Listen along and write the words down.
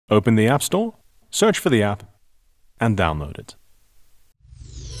Open the App Store, search for the app, and download it.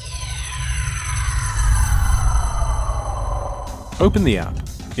 Open the app.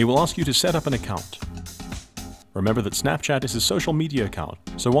 It will ask you to set up an account. Remember that Snapchat is a social media account,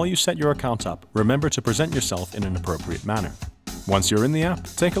 so while you set your account up, remember to present yourself in an appropriate manner. Once you're in the app,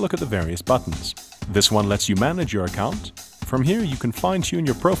 take a look at the various buttons. This one lets you manage your account. From here, you can fine-tune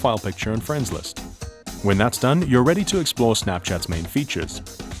your profile picture and friends list. When that's done, you're ready to explore Snapchat's main features.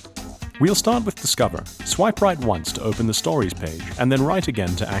 We'll start with Discover. Swipe right once to open the Stories page, and then right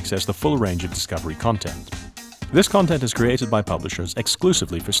again to access the full range of Discovery content. This content is created by publishers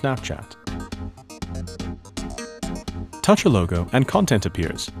exclusively for Snapchat. Touch a logo and content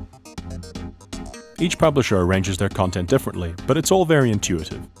appears. Each publisher arranges their content differently, but it's all very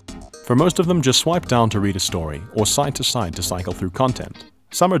intuitive. For most of them, just swipe down to read a story, or side to side to cycle through content.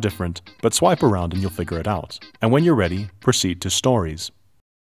 Some are different, but swipe around and you'll figure it out. And when you're ready, proceed to Stories.